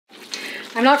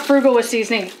I'm not frugal with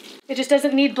seasoning. It just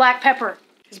doesn't need black pepper.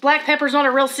 Because black pepper is not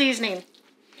a real seasoning.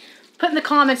 Put in the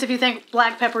comments if you think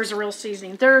black pepper is a real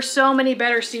seasoning. There are so many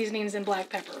better seasonings than black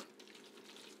pepper.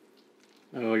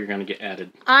 Oh, you're gonna get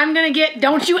added. I'm gonna get,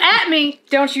 don't you at me.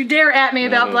 Don't you dare at me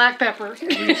about black pepper. We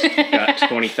just got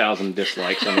 20,000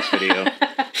 dislikes on this video.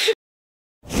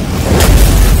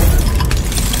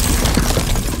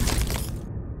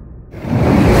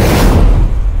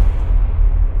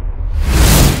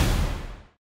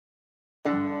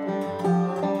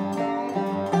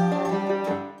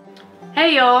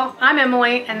 Hey y'all, I'm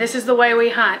Emily and this is The Way We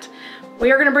Hunt.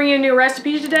 We are going to bring you a new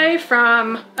recipe today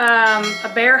from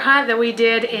a bear hunt that we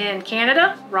did in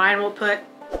Canada. Ryan will put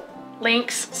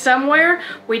links somewhere.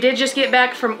 We did just get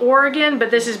back from Oregon, but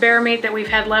this is bear meat that we've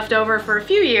had left over for a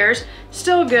few years.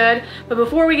 Still good. But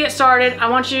before we get started, I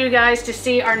want you guys to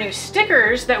see our new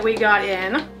stickers that we got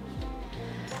in.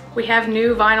 We have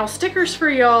new vinyl stickers for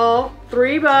y'all,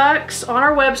 $3 on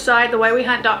our website,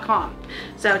 thewaywehunt.com.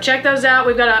 So check those out.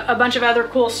 We've got a bunch of other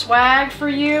cool swag for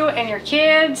you and your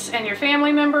kids and your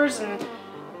family members, and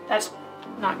that's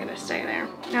not gonna stay there.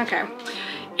 Okay.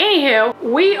 Anywho,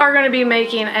 we are gonna be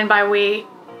making, and by we,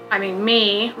 I mean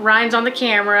me, Ryan's on the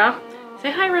camera.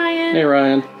 Say hi, Ryan. Hey,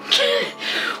 Ryan.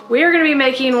 We are gonna be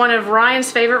making one of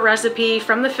Ryan's favorite recipe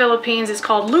from the Philippines. It's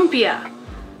called lumpia,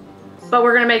 but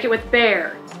we're gonna make it with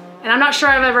bear. And I'm not sure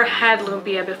I've ever had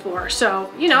lumpia before.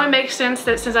 So, you know, it makes sense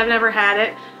that since I've never had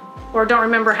it or don't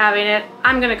remember having it,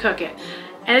 I'm gonna cook it.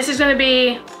 And this is gonna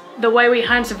be The Way We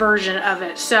Hunt's version of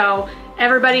it. So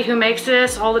everybody who makes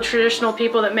this, all the traditional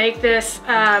people that make this,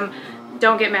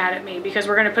 don't get mad at me because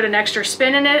we're gonna put an extra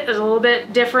spin in it. It's a little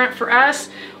bit different for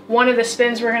us. One of the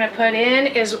spins we're gonna put in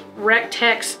is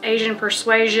Recteq Asian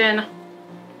Persuasion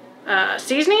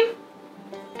seasoning.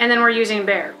 And then we're using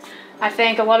bear. I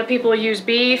think a lot of people use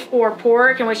beef or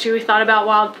pork, in which we thought about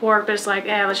wild pork, but it's like,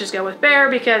 let's just go with bear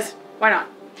because why not?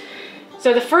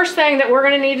 So the first thing that we're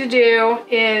gonna need to do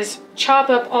is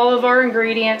chop up all of our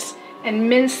ingredients and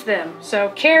mince them. So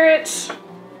carrots,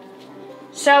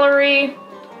 celery,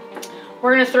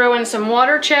 we're gonna throw in some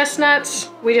water chestnuts.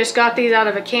 We just got these out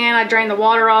of a can. I drained the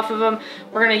water off of them.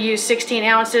 We're gonna use 16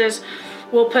 ounces.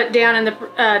 We'll put down in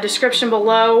the description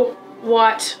below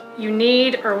what you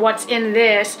need or what's in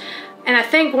this. And I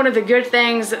think one of the good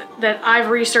things that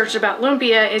I've researched about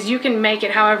lumpia is you can make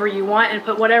it however you want and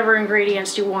put whatever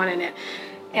ingredients you want in it.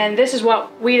 And this is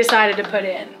what we decided to put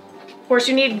in. Of course,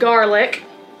 you need garlic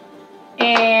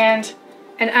and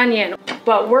an onion.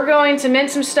 But we're going to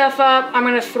mince some stuff up. I'm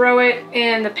gonna throw it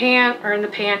in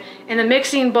the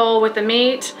mixing bowl with the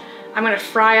meat. I'm gonna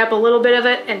fry up a little bit of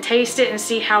it and taste it and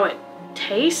see how it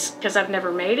tastes, because I've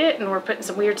never made it and we're putting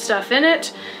some weird stuff in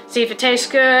it. See if it tastes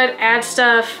good, add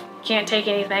stuff. Can't take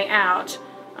anything out.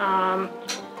 And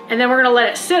then we're gonna let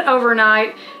it sit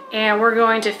overnight and we're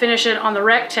going to finish it on the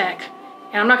Recteq.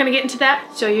 And I'm not gonna get into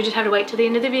that, so you just have to wait till the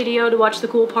end of the video to watch the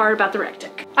cool part about the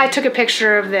Recteq. I took a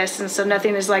picture of this and so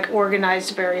nothing is like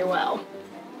organized very well.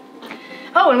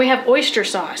 Oh, and we have oyster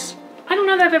sauce. I don't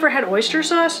know that I've ever had oyster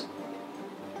sauce.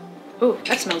 Ooh,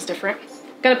 that smells different.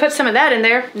 Gonna put some of that in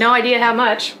there. No idea how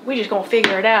much. We just gonna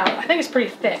figure it out. I think it's pretty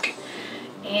thick.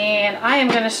 And I am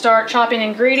gonna start chopping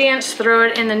ingredients, throw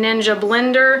it in the Ninja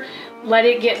blender, let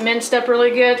it get minced up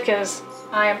really good because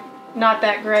I am not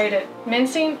that great at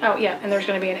mincing. Oh yeah, and there's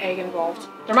gonna be an egg involved.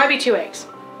 There might be 2 eggs.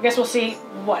 I guess we'll see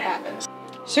what happens.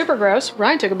 Super gross.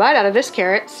 Ryan took a bite out of this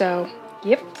carrot, so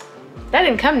yep. That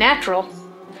didn't come natural.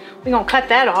 We're gonna cut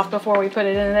that off before we put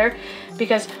it in there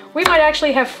because we might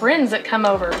actually have friends that come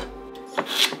over.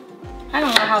 I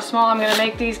don't know how small I'm gonna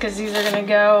make these because these are gonna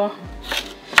go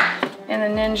in the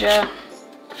Ninja,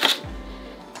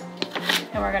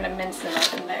 and we're gonna mince them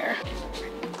up in there.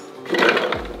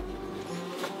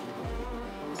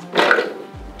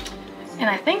 And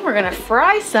I think we're gonna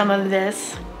fry some of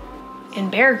this in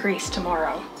bear grease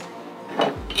tomorrow.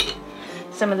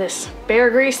 Some of this bear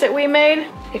grease that we made.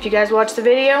 If you guys watch the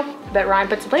video, I bet Ryan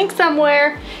puts a link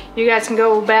somewhere. You guys can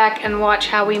go back and watch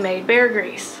how we made bear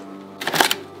grease.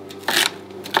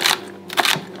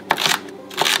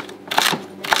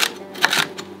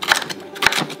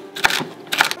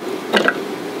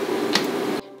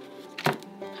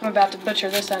 I'm about to butcher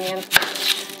this onion.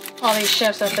 All these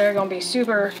chefs out there are gonna be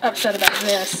super upset about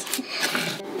this.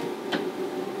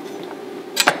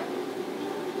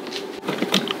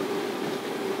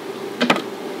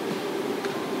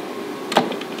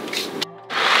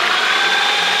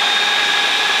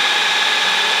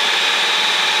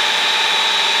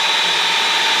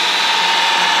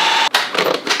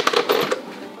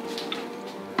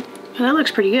 Well, that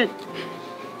looks pretty good.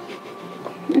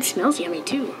 It smells yummy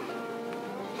too.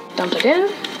 Dump it in.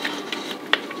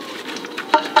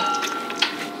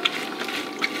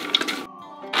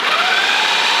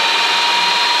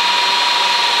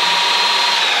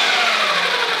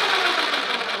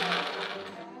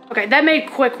 Okay, that made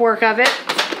quick work of it.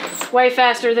 Way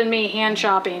faster than me hand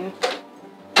chopping.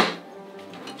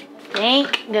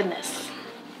 Thank goodness.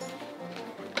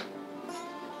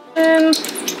 And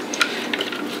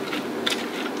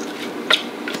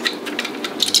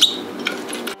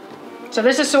so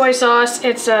this is soy sauce.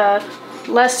 It's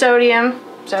less sodium,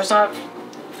 so it's not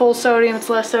full sodium, it's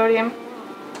less sodium.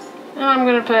 And I'm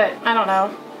gonna put, I don't know,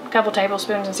 a couple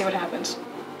tablespoons and see what happens.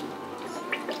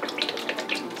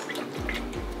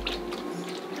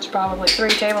 It's probably 3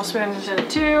 tablespoons instead of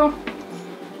 2.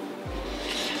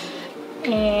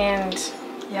 And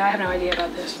yeah, I have no idea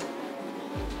about this.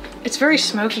 It's very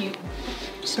smoky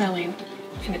smelling,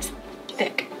 and it's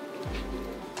thick.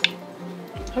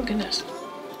 Oh goodness.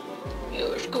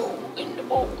 Let's go in the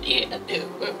bowl. Yeah,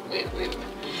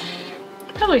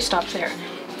 probably stop there.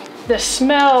 The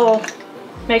smell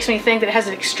makes me think that it has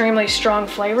an extremely strong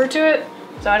flavor to it,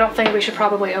 so I don't think we should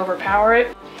probably overpower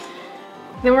it.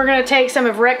 Then we're gonna take some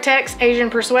of Recteq's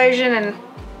Asian Persuasion, and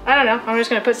I don't know, I'm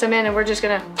just gonna put some in and we're just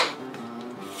gonna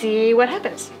see what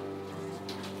happens.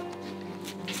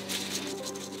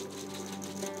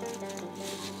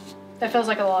 That feels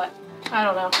like a lot. I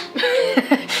don't know.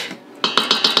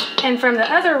 And from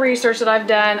the other research that I've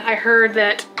done, I heard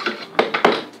that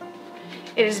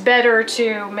it is better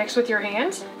to mix with your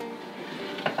hands,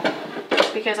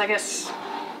 because I guess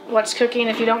what's cooking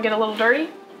if you don't get a little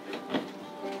dirty?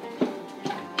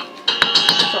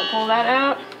 So I'll pull that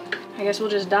out. I guess we'll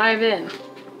just dive in.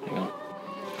 Hang on.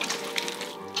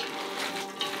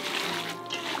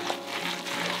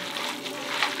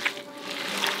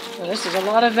 Well, this is a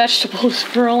lot of vegetables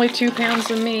for only 2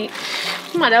 pounds of meat.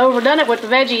 I might have overdone it with the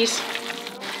veggies.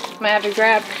 Might have to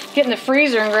get in the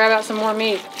freezer and grab out some more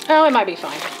meat. Oh, it might be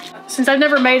fine. Since I've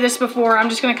never made this before, I'm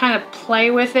just gonna kind of play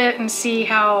with it and see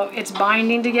how it's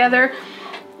binding together.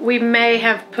 We may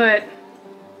have put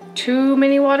too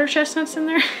many water chestnuts in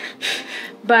there,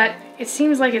 but it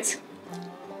seems like it's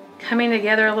coming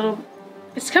together a little.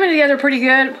 It's coming together pretty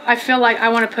good. I feel like I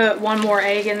want to put 1 more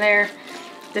egg in there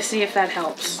to see if that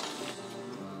helps.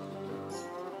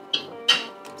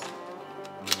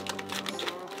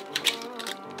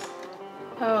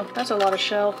 Oh, that's a lot of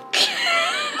shell.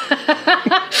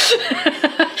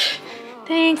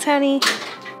 Thanks, honey.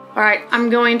 All right, I'm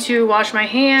going to wash my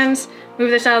hands, move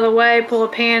this out of the way, pull a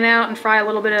pan out and fry a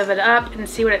little bit of it up and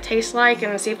see what it tastes like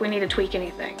and see if we need to tweak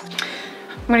anything.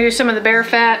 I'm gonna use some of the bear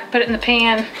fat, put it in the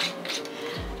pan,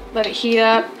 let it heat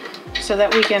up so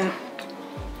that we can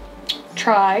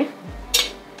try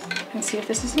and see if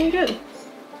this is any good.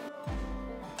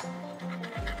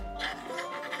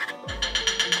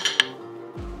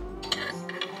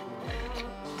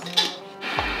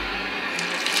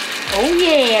 Oh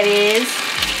yeah, it is.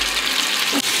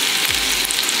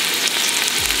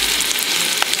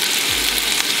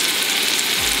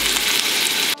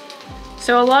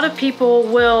 So a lot of people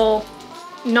will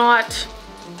not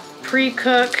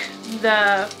pre-cook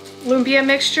the lumpia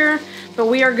mixture, but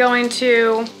we are going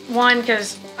to, 1,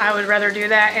 because I would rather do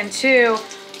that, and 2,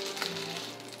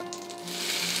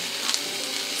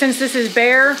 since this is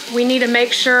bare, we need to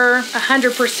make sure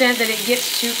 100% that it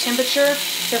gets to temperature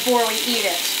before we eat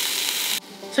it.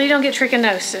 So you don't get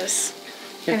trichinosis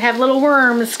and have little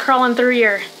worms crawling through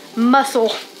your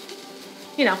muscle.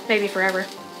 You know, maybe forever.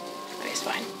 But it's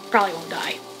fine. Probably won't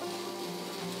die.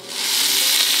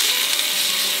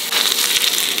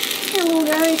 Hello,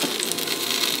 guys.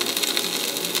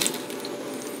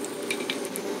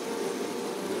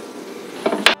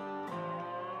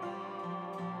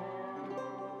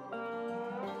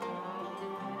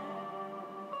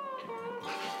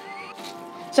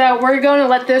 So we're going to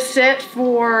let this sit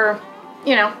for,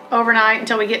 you know, overnight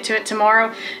until we get to it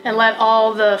tomorrow, and let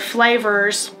all the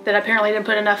flavors that apparently didn't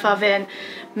put enough of in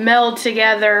meld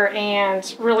together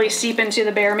and really seep into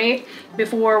the bear meat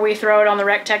before we throw it on the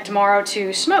Recteq tomorrow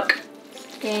to smoke.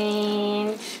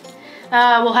 And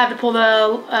we'll have to pull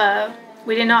the,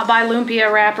 we did not buy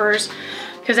lumpia wrappers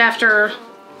because after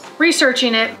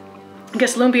researching it, I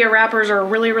guess lumpia wrappers are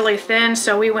really, really thin,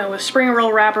 so we went with spring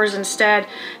roll wrappers instead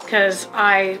because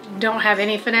I don't have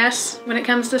any finesse when it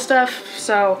comes to stuff.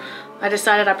 So I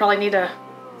decided I probably need a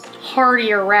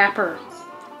hardier wrapper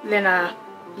than a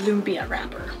lumpia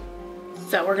wrapper.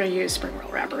 So we're gonna use spring roll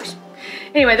wrappers.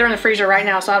 Anyway, they're in the freezer right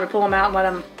now, so I have to pull them out and let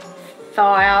them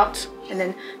thaw out and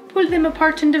then pull them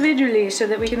apart individually so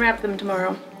that we can wrap them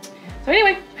tomorrow. So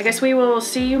anyway, I guess we will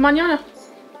see you mañana.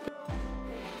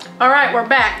 All right, we're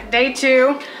back. Day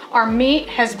 2. Our meat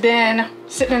has been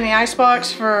sitting in the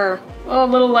icebox for a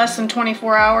little less than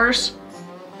 24 hours.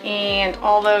 And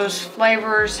all those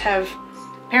flavors have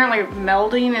Apparently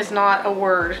melding is not a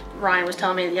word, Ryan was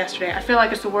telling me yesterday. I feel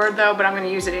like it's a word though, but I'm gonna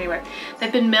use it anyway. They've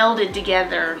been melded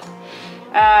together.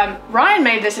 Ryan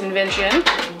made this invention.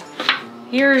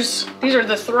 These are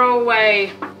the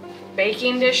throwaway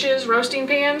baking dishes, roasting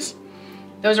pans.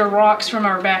 Those are rocks from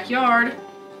our backyard.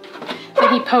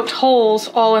 And he poked holes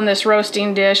all in this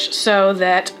roasting dish so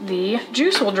that the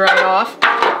juice will dry off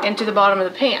into the bottom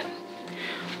of the pan.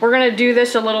 We're gonna do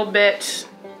this a little bit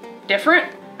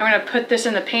different. I'm gonna put this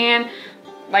in the pan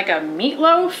like a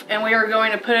meatloaf, and we are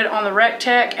going to put it on the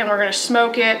Recteq, and we're gonna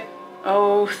smoke it,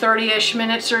 30-ish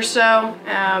minutes or so.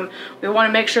 We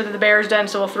wanna make sure that the bear is done,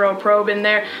 so we'll throw a probe in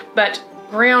there. But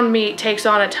ground meat takes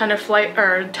on a ton of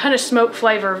smoke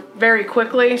flavor very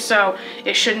quickly, so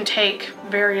it shouldn't take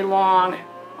very long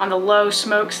on the low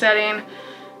smoke setting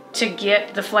to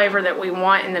get the flavor that we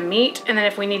want in the meat. And then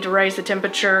if we need to raise the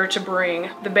temperature to bring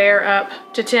the bear up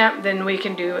to temp, then we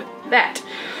can do that.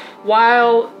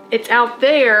 While it's out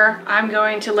there, I'm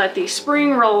going to let these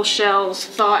spring roll shells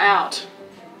thaw out.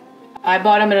 I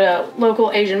bought them at a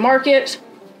local Asian market,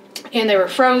 and they were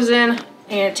frozen,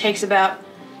 and it takes about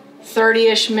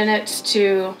 30-ish minutes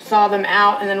to thaw them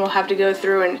out, and then we'll have to go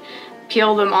through and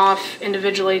peel them off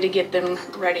individually to get them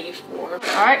ready for.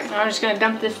 All right, I'm just gonna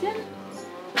dump this in.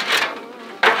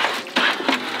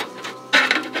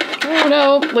 Oh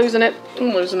no, losing it,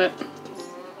 I'm losing it.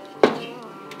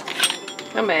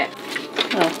 Come back.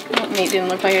 Oh, that meat didn't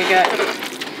look like it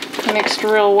got mixed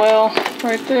real well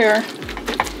right there.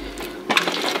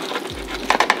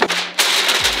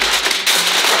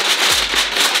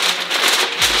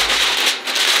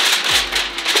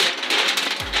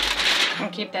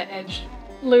 Keep that edge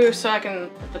loose so I can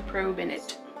put the probe in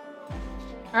it.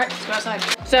 All right, let's go outside.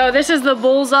 So this is the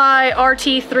Bullseye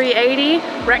RT380.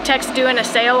 Recteq's doing a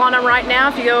sale on them right now.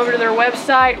 If you go over to their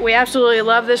website, we absolutely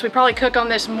love this. We probably cook on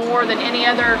this more than any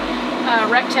other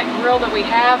Recteq grill that we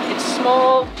have. It's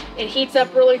small, it heats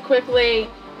up really quickly,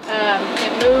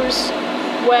 it moves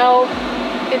well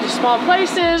into small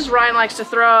places. Ryan likes to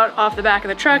throw it off the back of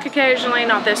the truck occasionally,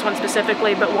 not this one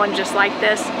specifically, but one just like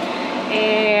this.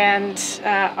 And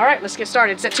all right, let's get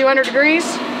started. It's at 200 degrees.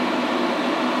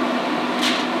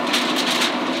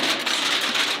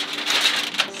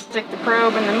 Stick the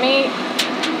probe in the meat.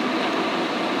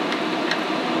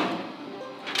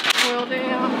 Oil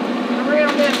down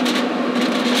around it.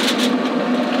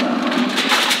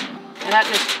 And that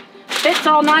just fits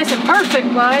all nice and perfect,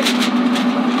 like.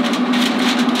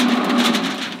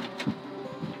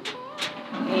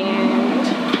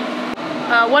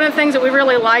 One of the things that we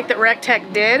really like that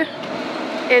Recteq did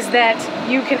is that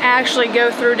you can actually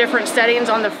go through different settings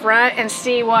on the front and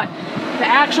see what the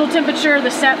actual temperature,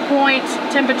 the set point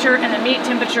temperature, and the meat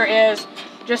temperature is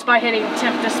just by hitting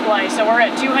temp display. So we're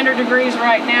at 200 degrees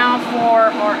right now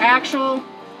for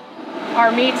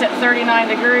our meat's at 39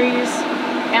 degrees,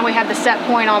 and we have the set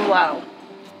point on low.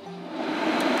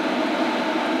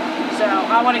 So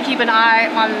I want to keep an eye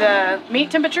on the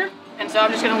meat temperature, and so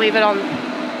I'm just going to leave it on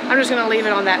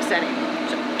that setting.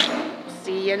 So,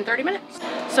 see you in 30 minutes.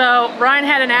 So Ryan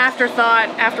had an afterthought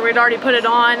after we'd already put it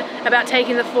on about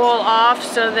taking the foil off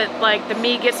so that like the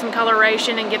meat gets some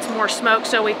coloration and gets more smoke.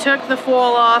 So we took the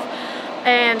foil off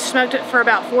and smoked it for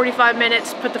about 45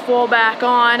 minutes, put the foil back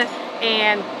on,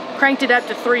 and cranked it up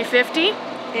to 350.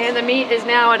 And the meat is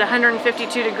now at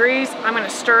 152 degrees. I'm gonna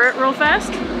stir it real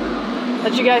fast.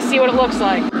 Let you guys see what it looks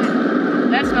like.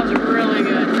 That smells really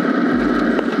good.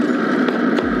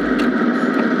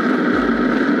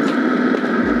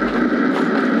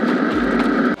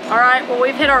 All right, well,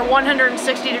 we've hit our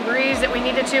 160 degrees that we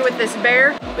needed to with this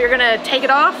bear. We're gonna take it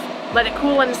off, let it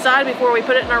cool inside before we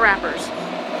put it in our wrappers.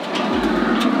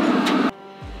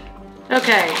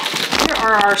 Okay, here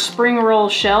are our spring roll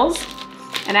shells.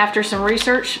 And after some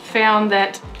research, found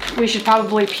that we should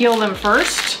probably peel them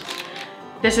first.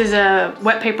 This is a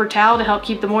wet paper towel to help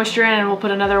keep the moisture in, and we'll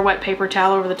put another wet paper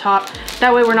towel over the top.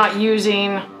 That way we're not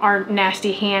using our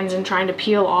nasty hands and trying to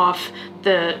peel off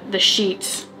the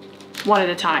sheets one at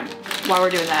a time while we're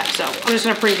doing that. So I'm just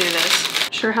gonna preview this.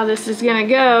 Not sure how this is gonna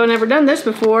go. Never done this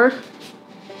before.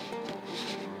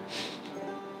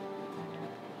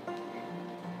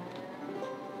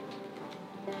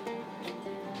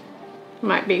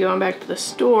 Might be going back to the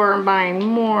store and buying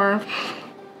more.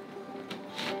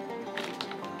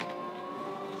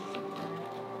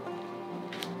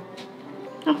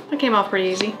 Oh, that came off pretty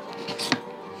easy.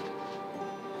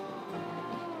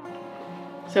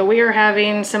 So we are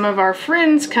having some of our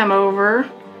friends come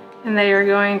over, and they are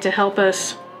going to help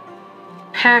us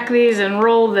pack these and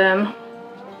roll them.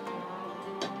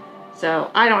 So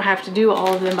I don't have to do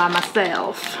all of them by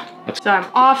myself. So I'm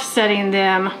offsetting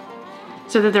them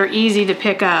so that they're easy to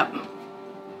pick up.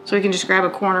 So we can just grab a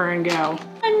corner and go.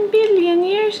 1 billion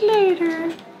years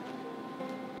later.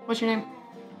 What's your name?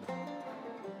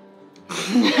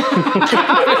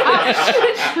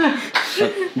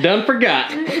 Done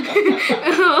forgot.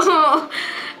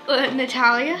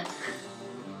 Natalia?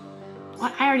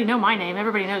 What? I already know my name.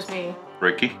 Everybody knows me.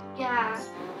 Ricky? Yeah.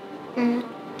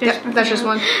 Yep, that's just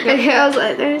one. Okay, I was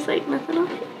like, there's like nothing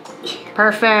on it.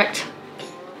 Perfect.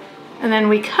 And then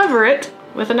we cover it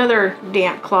with another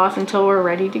damp cloth until we're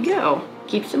ready to go.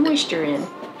 Keeps the moisture in.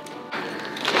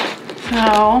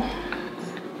 So,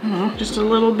 just a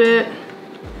little bit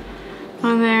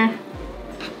on there.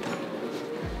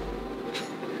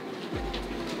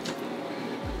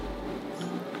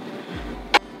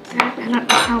 I don't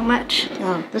know how much.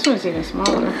 Oh, this one's even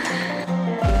smaller.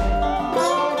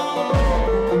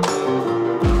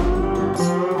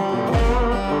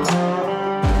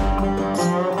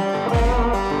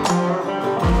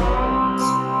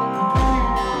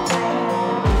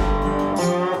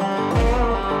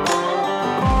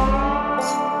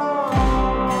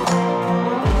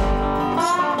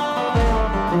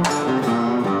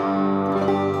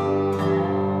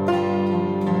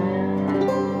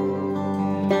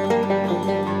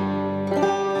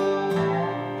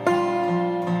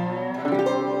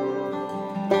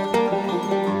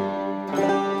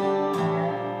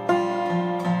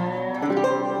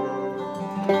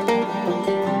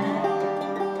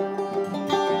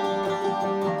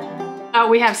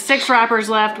 We have 6 wrappers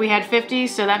left. We had 50,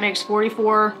 so that makes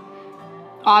 44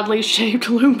 oddly shaped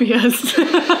lumpias.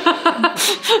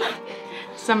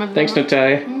 Some of them Thanks,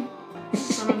 Natalia.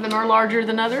 Some of them are larger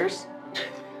than others.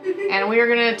 And we are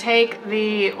gonna take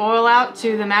the oil out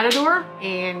to the matador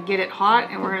and get it hot,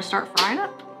 and we're gonna start frying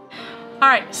up. All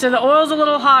right, so the oil's a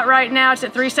little hot right now. It's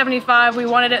at 375. We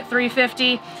want it at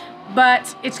 350.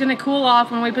 But it's gonna cool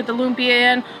off when we put the lumpia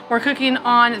in. We're cooking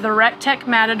on the Recteq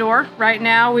matador right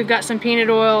now. We've got some peanut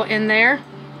oil in there.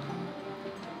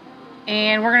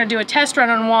 And we're gonna do a test run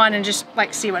on one and just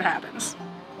like see what happens.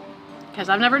 Because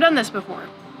I've never done this before.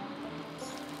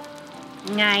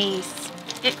 Nice,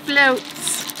 it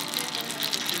floats.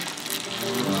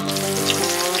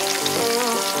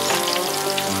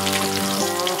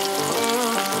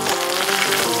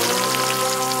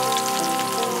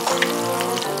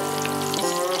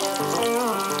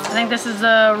 I think this is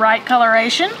the right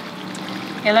coloration.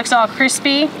 It looks all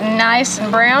crispy, nice and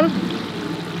brown.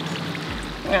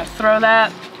 I'm gonna throw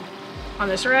that on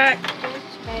this rack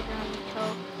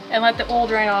and let the oil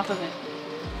drain off of it.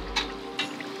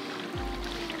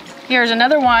 Here's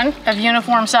another one of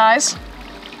uniform size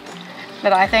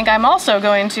that I think I'm also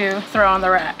going to throw on the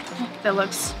rack. That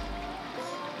looks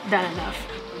done enough.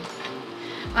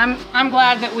 I'm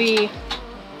glad that we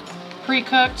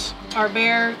pre-cooked our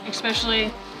bear,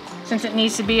 especially since it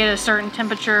needs to be at a certain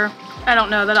temperature. I don't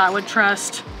know that I would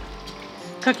trust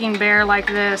cooking bear like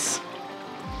this,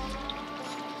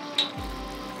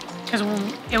 because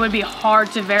it would be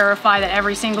hard to verify that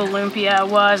every single lumpia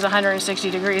was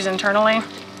 160 degrees internally.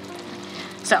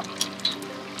 So,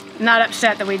 not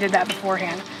upset that we did that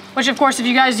beforehand. Which of course, if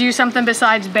you guys use something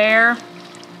besides bear,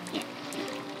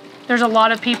 there's a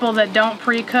lot of people that don't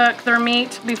pre-cook their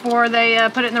meat before they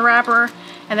put it in the wrapper,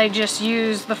 and they just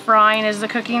use the frying as the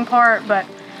cooking part, but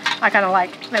I kind of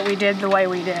like that we did the way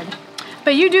we did.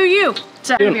 But you do you.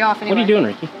 So it'll be off anyway. What are you doing,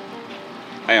 Ricky?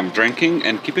 I am drinking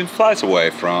and keeping flies away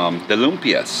from the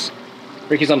lumpias.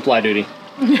 Ricky's on fly duty.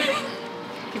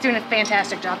 He's doing a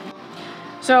fantastic job.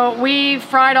 So we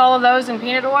fried all of those in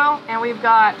peanut oil, and we've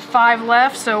got 5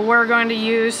 left, so we're going to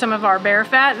use some of our bear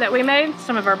fat that we made,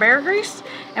 some of our bear grease,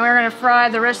 and we're gonna fry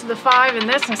the rest of the 5 in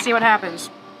this and see what happens.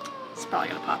 It's probably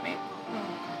gonna pop me.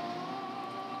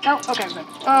 Oh, okay, good.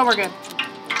 Oh, we're good.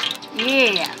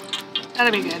 Yeah,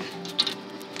 that'll be good.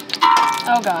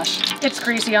 Oh gosh, it's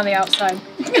greasy on the outside.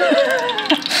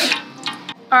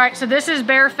 All right, so this is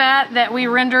bear fat that we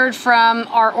rendered from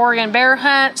our Oregon bear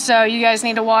hunt. So you guys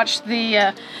need to watch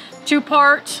the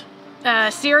 2-part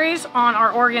series on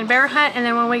our Oregon bear hunt. And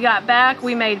then when we got back,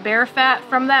 we made bear fat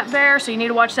from that bear. So you need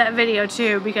to watch that video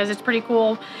too, because it's pretty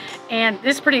cool. And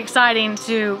it's pretty exciting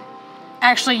to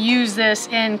actually use this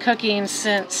in cooking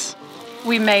since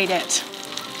we made it.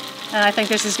 And I think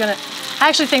this is I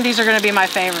actually think these are gonna be my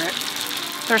favorite.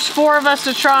 There's 4 of us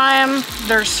to try them.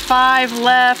 There's 5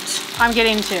 left. I'm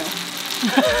getting 2.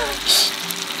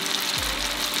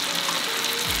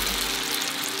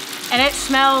 And it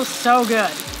smells so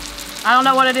good. I don't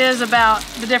know what it is about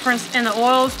the difference in the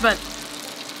oils, but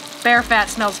bear fat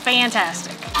smells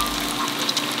fantastic.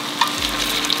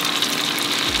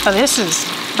 Oh, this is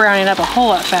browning up a whole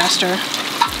lot faster.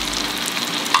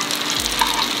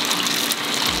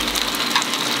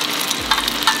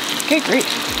 Okay, great.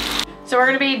 So we're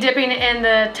gonna be dipping in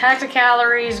the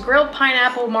Tacticalories grilled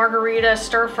pineapple margarita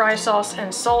stir fry sauce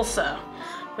and salsa,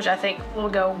 which I think will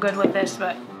go good with this,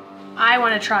 but I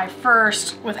wanna try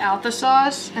first without the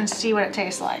sauce and see what it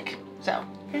tastes like. So,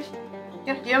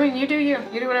 yeah, I mean, you do you.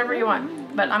 You do whatever you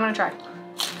want, but I'm gonna try.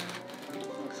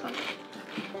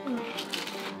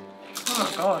 Oh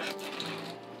my gosh.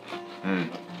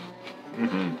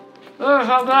 Oh,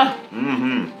 so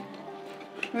good.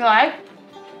 You like?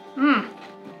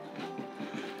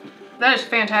 That is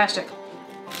fantastic.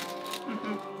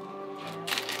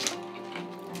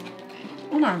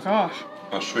 Oh my gosh.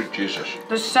 Oh, sweet Jesus.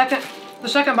 The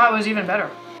second bite was even better.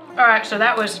 All right, so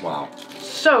that was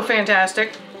so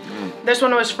fantastic. This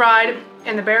one was fried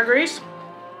in the bear grease.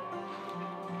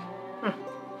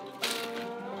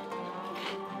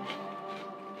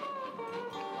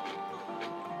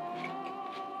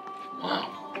 Wow.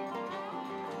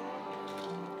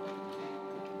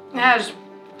 It has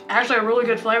actually a really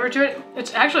good flavor to it.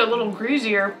 It's actually a little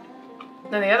greasier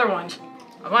than the other ones.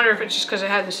 I wonder if it's just because it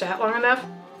hadn't sat long enough.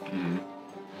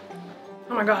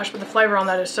 Oh my gosh, but the flavor on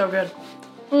that is so good.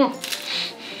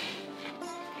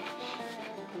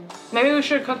 Maybe we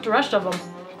should cook the rest of them.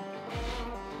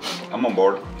 I'm on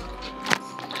board.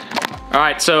 All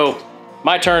right, so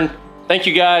my turn. Thank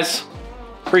you guys.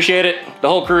 Appreciate it. The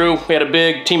whole crew. We had a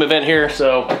big team event here,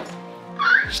 so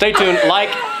stay tuned. Like,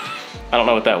 I don't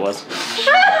know what that was.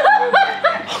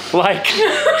 Like,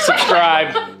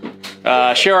 subscribe,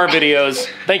 share our videos.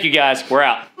 Thank you guys. We're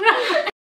out.